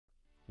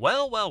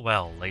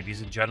Well,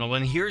 ladies and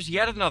gentlemen, here's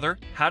yet another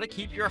How to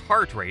Keep Your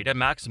Heart Rate at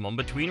Maximum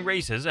Between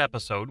Races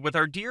episode with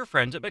our dear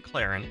friends at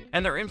McLaren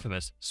and their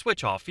infamous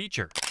switch-off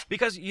feature.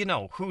 Because,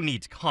 who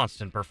needs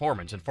constant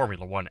performance in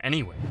Formula 1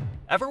 anyway?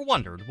 Ever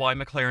wondered why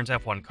McLaren's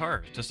F1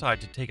 cars decide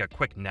to take a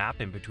quick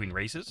nap in between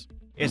races?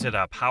 Is it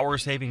a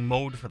power-saving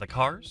mode for the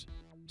cars?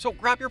 So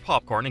grab your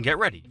popcorn and get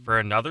ready for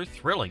another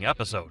thrilling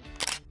episode.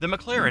 The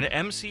McLaren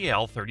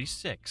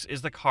MCL36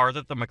 is the car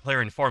that the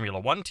McLaren Formula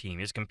 1 team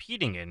is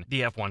competing in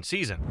the F1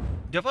 season.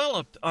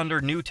 Developed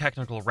under new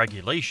technical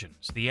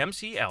regulations, the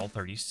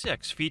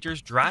MCL36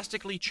 features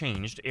drastically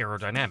changed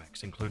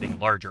aerodynamics, including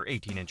larger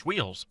 18-inch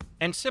wheels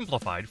and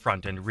simplified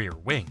front and rear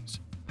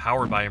wings.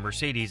 Powered by a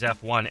Mercedes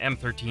F1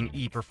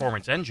 M13E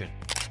performance engine,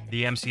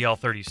 the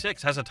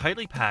MCL36 has a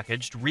tightly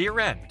packaged rear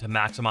end to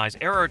maximize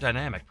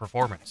aerodynamic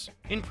performance.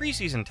 In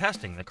preseason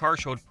testing, the car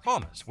showed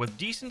promise with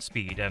decent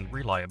speed and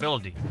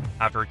reliability.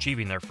 After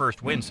achieving their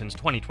first win since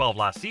 2012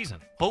 last season,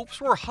 hopes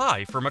were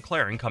high for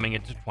McLaren coming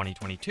into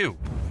 2022.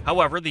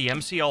 However, the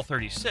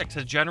MCL36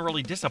 has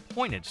generally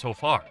disappointed so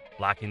far,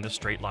 lacking the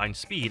straight-line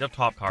speed of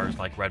top cars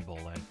like Red Bull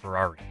and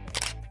Ferrari.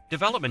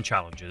 Development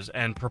challenges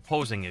and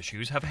proposing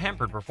issues have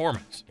hampered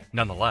performance.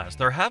 Nonetheless,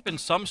 there have been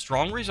some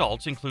strong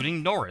results,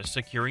 including Norris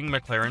securing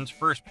McLaren's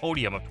first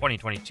podium of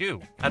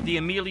 2022 at the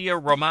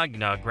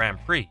Emilia-Romagna Grand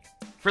Prix.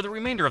 For the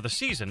remainder of the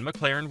season,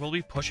 McLaren will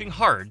be pushing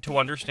hard to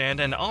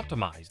understand and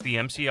optimize the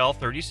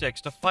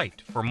MCL36 to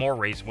fight for more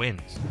race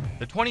wins.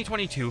 The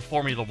 2022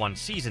 Formula 1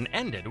 season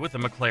ended with the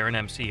McLaren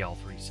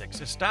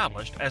MCL36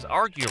 established as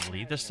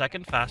arguably the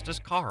second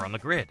fastest car on the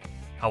grid.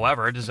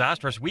 However, a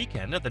disastrous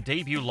weekend at the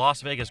debut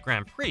Las Vegas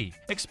Grand Prix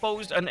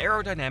exposed an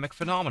aerodynamic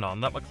phenomenon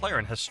that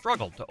McLaren has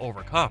struggled to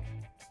overcome: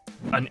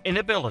 an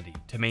inability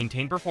to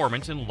maintain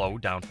performance in low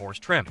downforce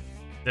trim.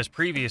 This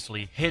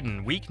previously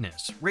hidden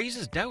weakness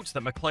raises doubts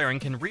that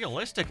McLaren can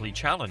realistically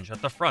challenge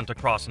at the front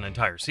across an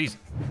entire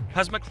season.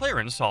 Has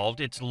McLaren solved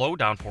its low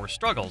downforce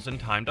struggles in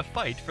time to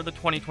fight for the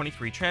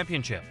 2023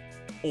 championship?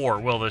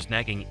 Or will this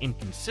nagging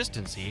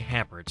inconsistency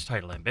hamper its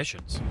title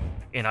ambitions?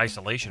 In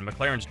isolation,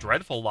 McLaren's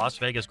dreadful Las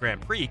Vegas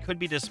Grand Prix could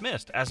be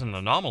dismissed as an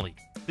anomaly.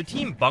 The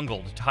team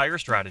bungled tire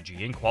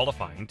strategy in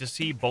qualifying to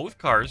see both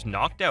cars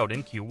knocked out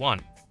in Q1.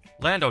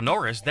 Lando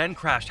Norris then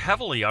crashed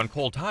heavily on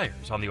cold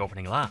tires on the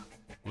opening lap.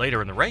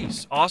 Later in the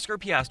race, Oscar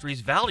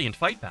Piastri's valiant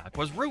fightback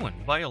was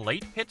ruined by a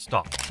late pit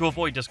stop to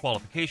avoid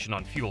disqualification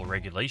on fuel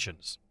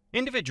regulations.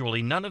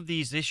 Individually, none of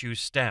these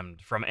issues stemmed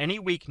from any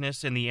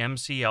weakness in the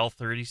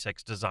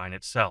MCL36 design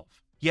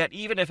itself. Yet,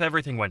 even if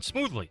everything went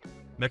smoothly,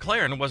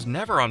 McLaren was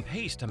never on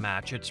pace to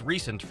match its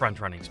recent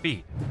front-running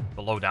speed.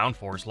 The low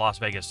downforce Las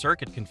Vegas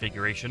circuit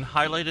configuration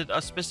highlighted a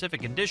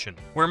specific condition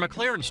where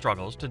McLaren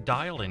struggles to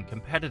dial in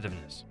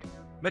competitiveness.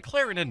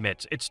 McLaren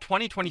admits its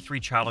 2023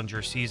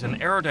 Challenger sees an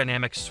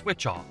aerodynamic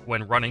switch-off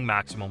when running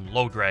maximum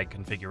low-drag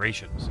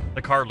configurations.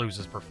 The car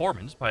loses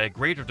performance by a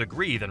greater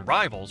degree than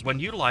rivals when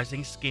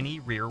utilizing skinny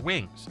rear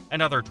wings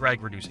and other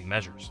drag-reducing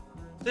measures.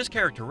 This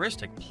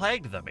characteristic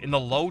plagued them in the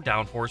low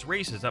downforce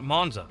races at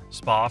Monza,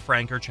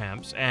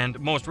 Spa-Francorchamps, and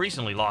most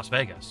recently Las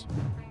Vegas.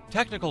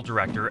 Technical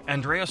director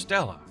Andrea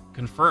Stella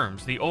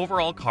confirms the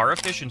overall car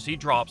efficiency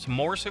drops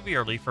more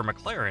severely for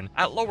McLaren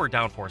at lower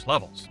downforce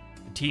levels.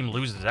 The team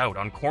loses out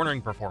on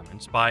cornering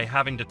performance by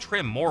having to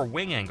trim more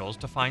wing angles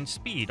to find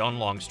speed on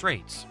long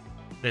straights.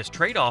 This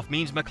trade-off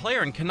means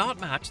McLaren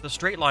cannot match the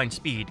straight-line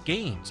speed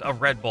gains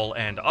of Red Bull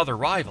and other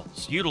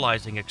rivals,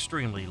 utilizing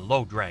extremely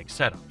low-drag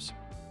setups.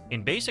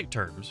 In basic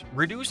terms,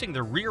 reducing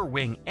the rear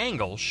wing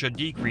angle should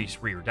decrease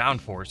rear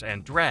downforce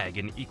and drag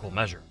in equal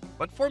measure.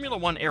 But Formula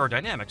 1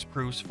 aerodynamics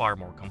proves far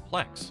more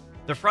complex.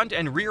 The front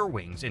and rear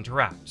wings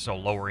interact, so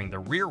lowering the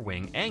rear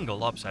wing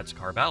angle upsets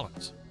car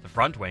balance. The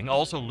front wing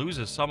also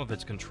loses some of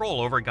its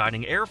control over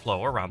guiding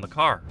airflow around the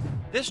car.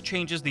 This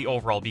changes the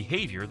overall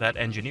behavior that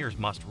engineers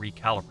must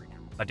recalibrate.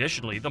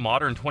 Additionally, the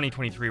modern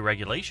 2023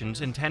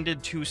 regulations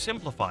intended to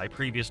simplify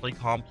previously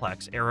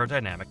complex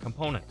aerodynamic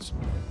components.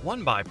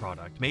 One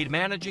byproduct made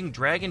managing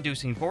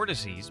drag-inducing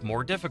vortices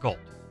more difficult.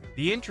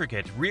 The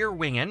intricate rear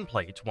wing end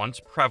plates, once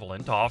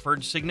prevalent,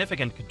 offered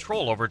significant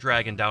control over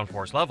drag and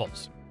downforce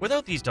levels.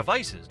 Without these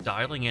devices,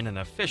 dialing in an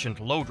efficient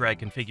low-drag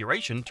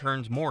configuration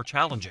turns more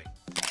challenging.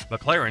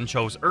 McLaren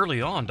chose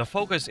early on to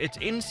focus its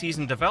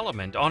in-season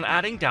development on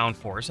adding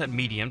downforce at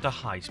medium to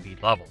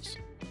high-speed levels.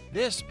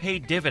 This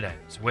paid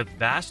dividends with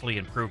vastly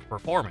improved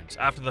performance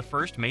after the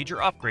first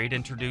major upgrade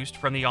introduced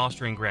from the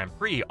Austrian Grand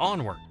Prix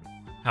onward.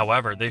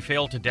 However, they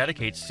failed to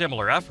dedicate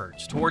similar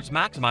efforts towards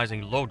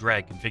maximizing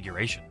low-drag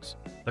configurations.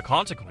 The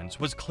consequence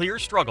was clear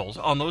struggles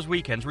on those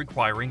weekends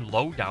requiring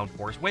low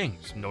downforce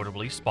wings,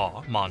 notably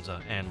Spa,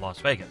 Monza, and Las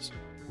Vegas.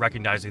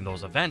 Recognizing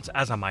those events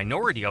as a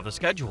minority of the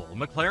schedule,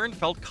 McLaren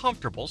felt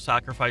comfortable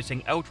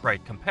sacrificing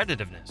outright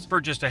competitiveness for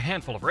just a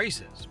handful of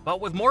races, but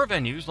with more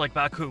venues like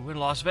Baku and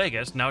Las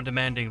Vegas now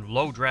demanding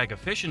low-drag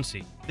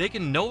efficiency, they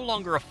can no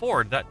longer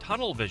afford that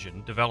tunnel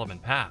vision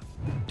development path.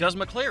 Does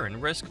McLaren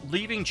risk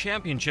leaving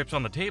championships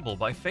on the table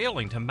by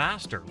failing to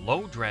master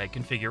low drag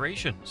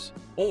configurations?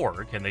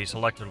 Or can they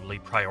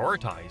selectively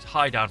prioritize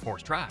high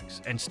downforce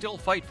tracks and still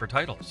fight for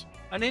titles?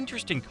 An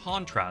interesting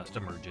contrast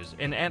emerges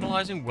in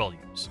analyzing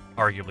Williams,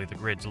 arguably the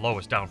grid's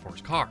lowest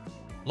downforce car.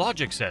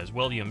 Logic says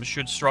Williams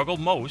should struggle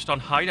most on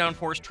high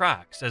downforce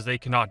tracks as they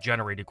cannot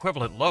generate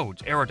equivalent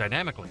loads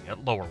aerodynamically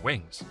at lower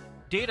wings.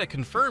 Data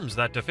confirms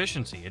that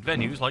deficiency at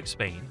venues like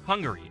Spain,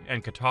 Hungary,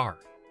 and Qatar.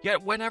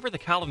 Yet whenever the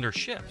calendar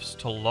shifts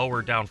to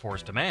lower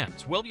downforce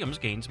demands, Williams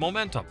gains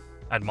momentum.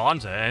 At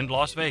Monza and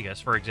Las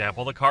Vegas, for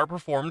example, the car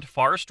performed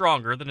far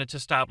stronger than its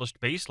established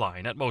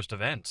baseline at most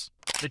events.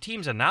 The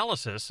team's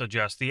analysis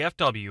suggests the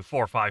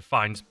FW45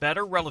 finds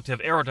better relative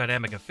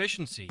aerodynamic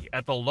efficiency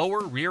at the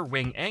lower rear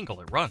wing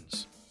angle it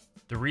runs.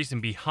 The reason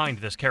behind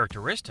this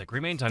characteristic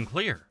remains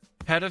unclear.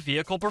 Head of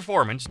Vehicle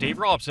Performance Dave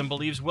Robson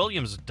believes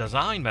Williams'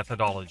 design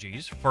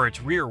methodologies for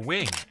its rear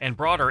wing and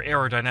broader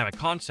aerodynamic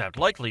concept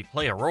likely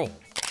play a role.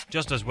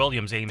 Just as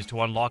Williams aims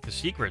to unlock the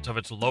secrets of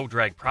its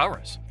low-drag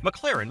prowess,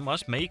 McLaren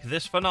must make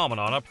this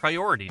phenomenon a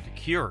priority to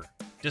cure.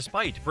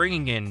 Despite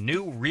bringing in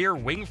new rear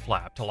wing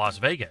flap to Las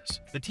Vegas,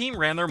 the team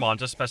ran their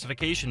Monza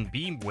specification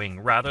beam wing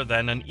rather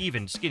than an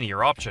even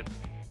skinnier option.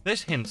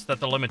 This hints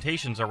that the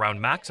limitations around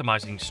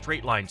maximizing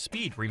straight-line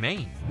speed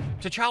remain.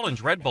 To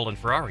challenge Red Bull and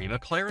Ferrari,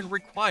 McLaren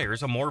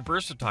requires a more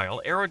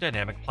versatile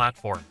aerodynamic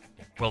platform.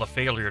 Will a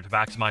failure to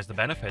maximize the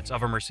benefits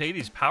of a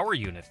Mercedes power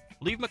unit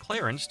leave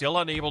McLaren still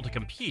unable to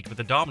compete with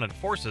the dominant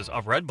forces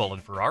of Red Bull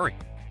and Ferrari?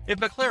 If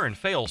McLaren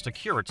fails to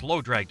cure its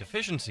low-drag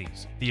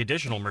deficiencies, the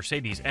additional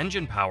Mercedes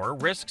engine power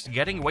risks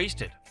getting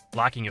wasted.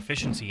 Lacking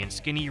efficiency in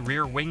skinny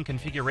rear wing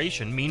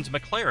configuration means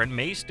McLaren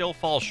may still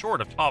fall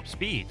short of top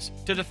speeds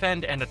to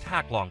defend and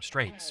attack long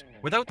straights.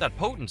 Without that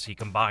potency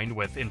combined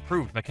with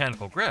improved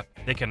mechanical grip,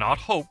 they cannot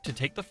hope to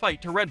take the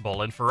fight to Red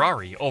Bull and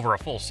Ferrari over a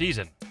full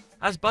season.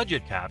 As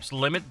budget caps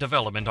limit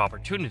development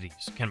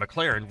opportunities, can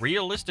McLaren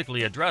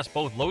realistically address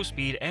both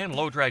low-speed and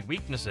low-drag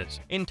weaknesses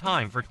in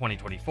time for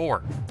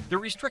 2024? The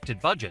restricted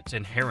budgets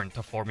inherent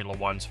to Formula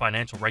One's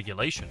financial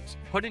regulations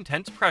put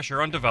intense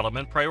pressure on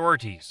development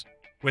priorities.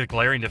 With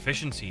glaring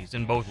deficiencies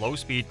in both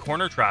low-speed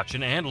corner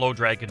traction and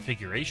low-drag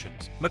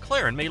configurations,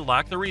 McLaren may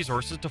lack the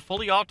resources to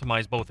fully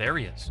optimize both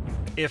areas.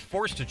 If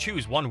forced to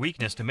choose one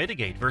weakness to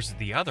mitigate versus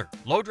the other,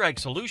 low-drag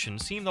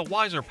solutions seem the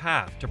wiser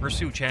path to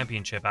pursue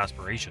championship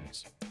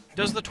aspirations.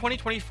 Does the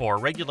 2024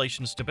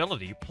 regulation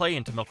stability play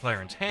into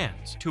McLaren's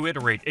hands to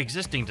iterate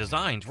existing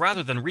designs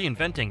rather than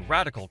reinventing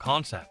radical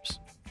concepts?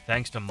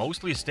 Thanks to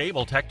mostly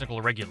stable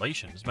technical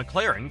regulations,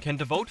 McLaren can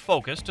devote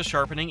focus to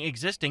sharpening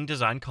existing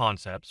design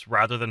concepts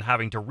rather than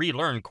having to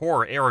relearn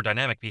core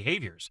aerodynamic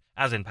behaviors,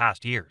 as in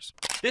past years.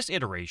 This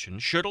iteration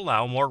should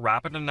allow more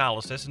rapid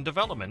analysis and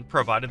development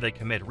provided they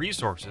commit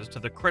resources to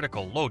the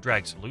critical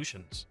low-drag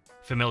solutions.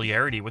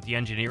 Familiarity with the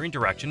engineering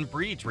direction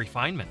breeds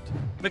refinement.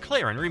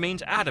 McLaren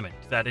remains adamant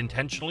that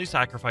intentionally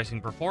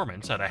sacrificing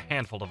performance at a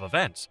handful of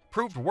events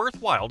proved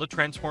worthwhile to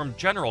transform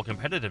general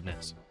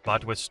competitiveness.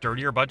 But with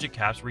sturdier budget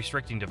caps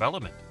restricting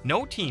development,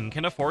 no team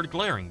can afford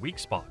glaring weak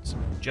spots.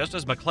 Just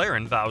as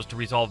McLaren vows to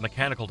resolve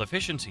mechanical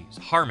deficiencies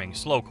harming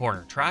slow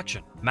corner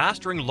traction,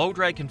 mastering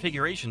low-drag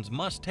configurations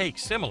must take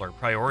similar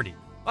priority.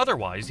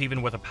 Otherwise,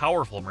 even with a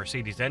powerful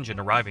Mercedes engine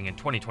arriving in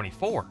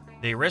 2024,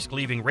 they risk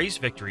leaving race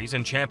victories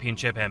and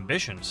championship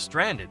ambitions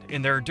stranded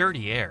in their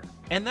dirty air.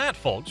 And that,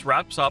 folks,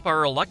 wraps up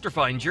our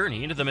electrifying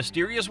journey into the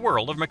mysterious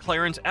world of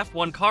McLaren's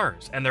F1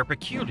 cars and their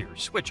peculiar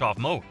switch-off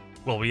mode.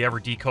 Will we ever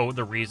decode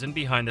the reason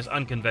behind this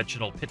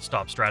unconventional pit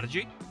stop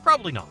strategy?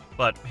 Probably not,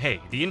 but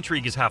hey, the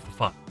intrigue is half the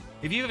fun.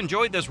 If you've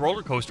enjoyed this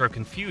roller coaster of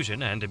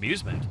confusion and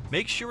amusement,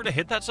 make sure to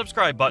hit that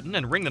subscribe button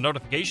and ring the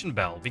notification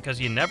bell because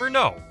you never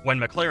know when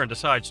McLaren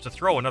decides to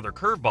throw another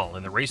curveball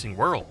in the racing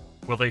world.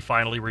 Will they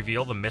finally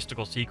reveal the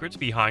mystical secrets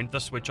behind the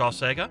switch-off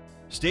saga?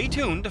 Stay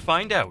tuned to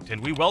find out, and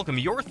we welcome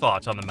your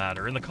thoughts on the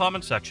matter in the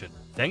comments section.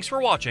 Thanks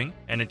for watching,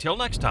 and until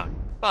next time,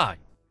 bye.